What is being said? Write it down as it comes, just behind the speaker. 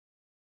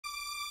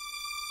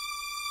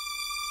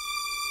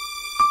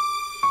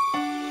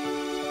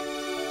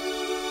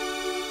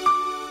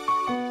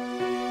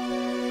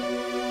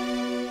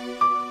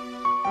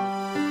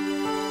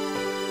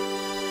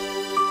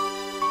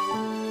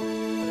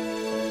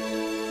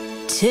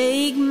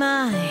Take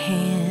my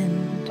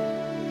hand,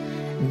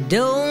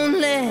 don't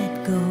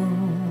let go.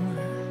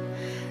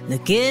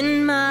 Look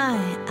in my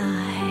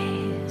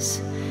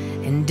eyes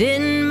and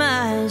in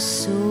my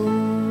soul.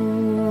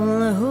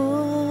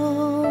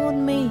 Hold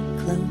me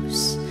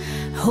close,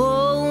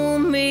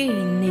 hold me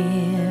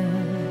near.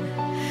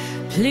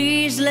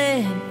 Please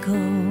let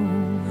go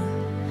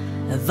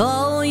of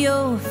all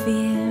your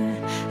fear.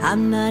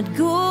 I'm not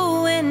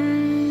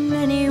going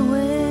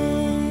anywhere.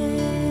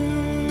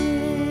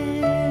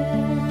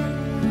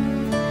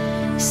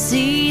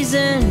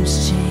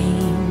 Seasons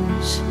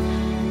change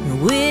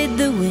with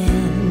the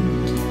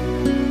wind,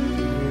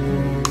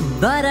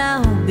 but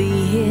I'll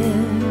be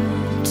here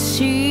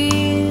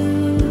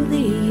till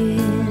the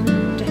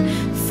end.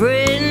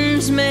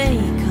 Friends may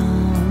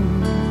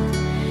come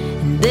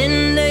and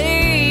then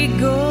they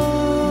go,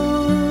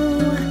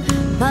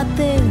 but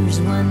there's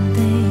one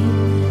thing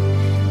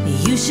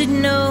you should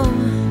know: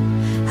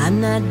 I'm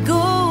not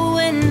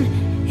going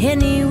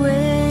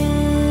anywhere.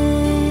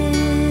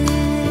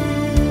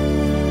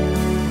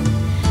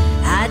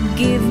 I'd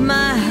give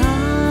my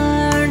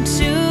heart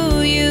to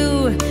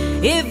you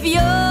if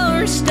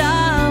yours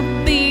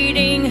stopped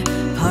beating.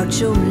 Part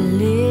your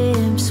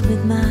lips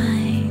with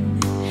mine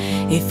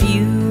if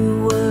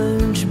you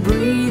weren't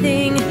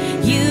breathing.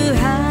 You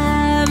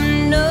have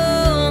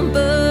no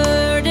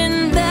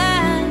burden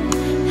that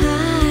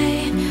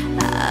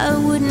I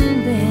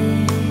wouldn't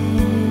bear.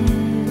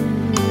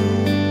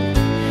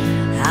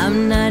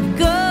 I'm not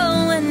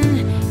going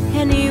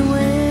anywhere.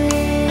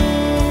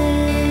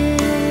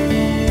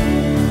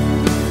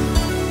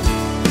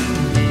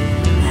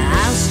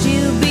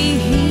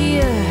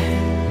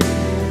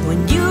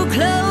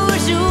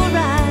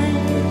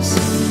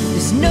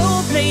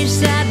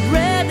 I'd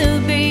rather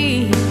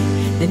be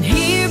than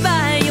here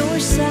by your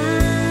side.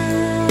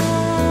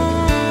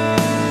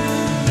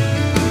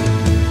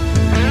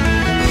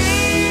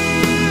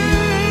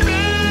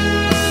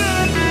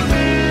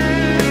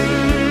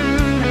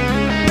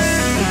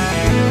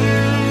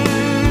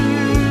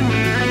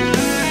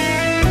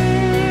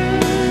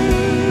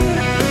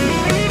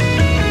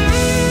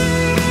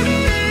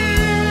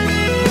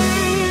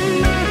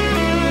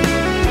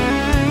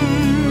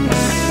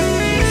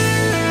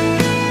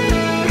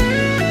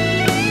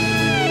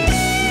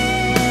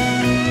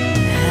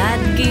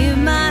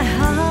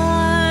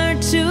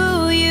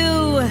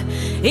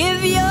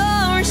 If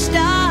yours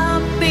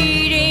stop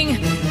beating,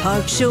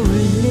 part your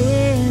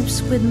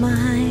lips with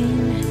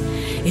mine.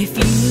 If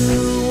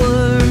you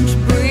weren't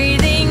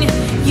breathing,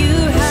 you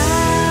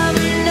have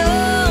no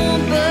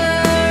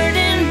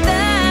burden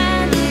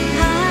that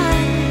I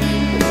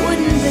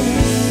wouldn't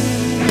bear.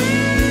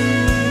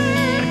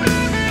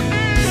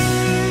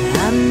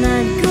 I'm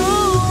not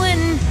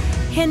going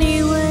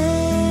anywhere.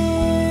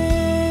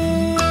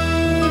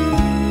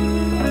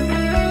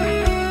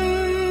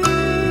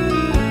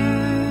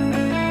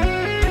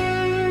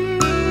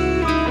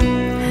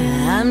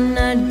 I'm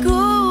not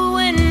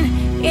going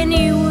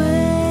anywhere.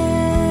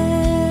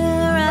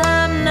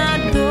 I'm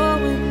not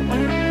going.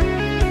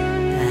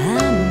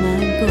 I'm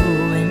not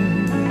going.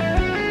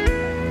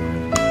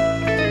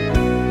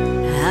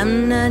 I'm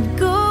not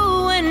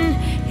going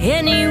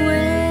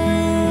anywhere.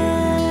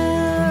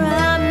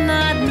 I'm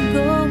not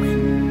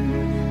going.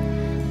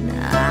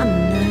 I'm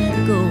not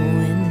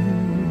going.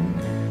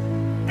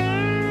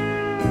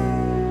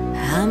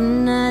 I'm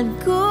not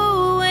going.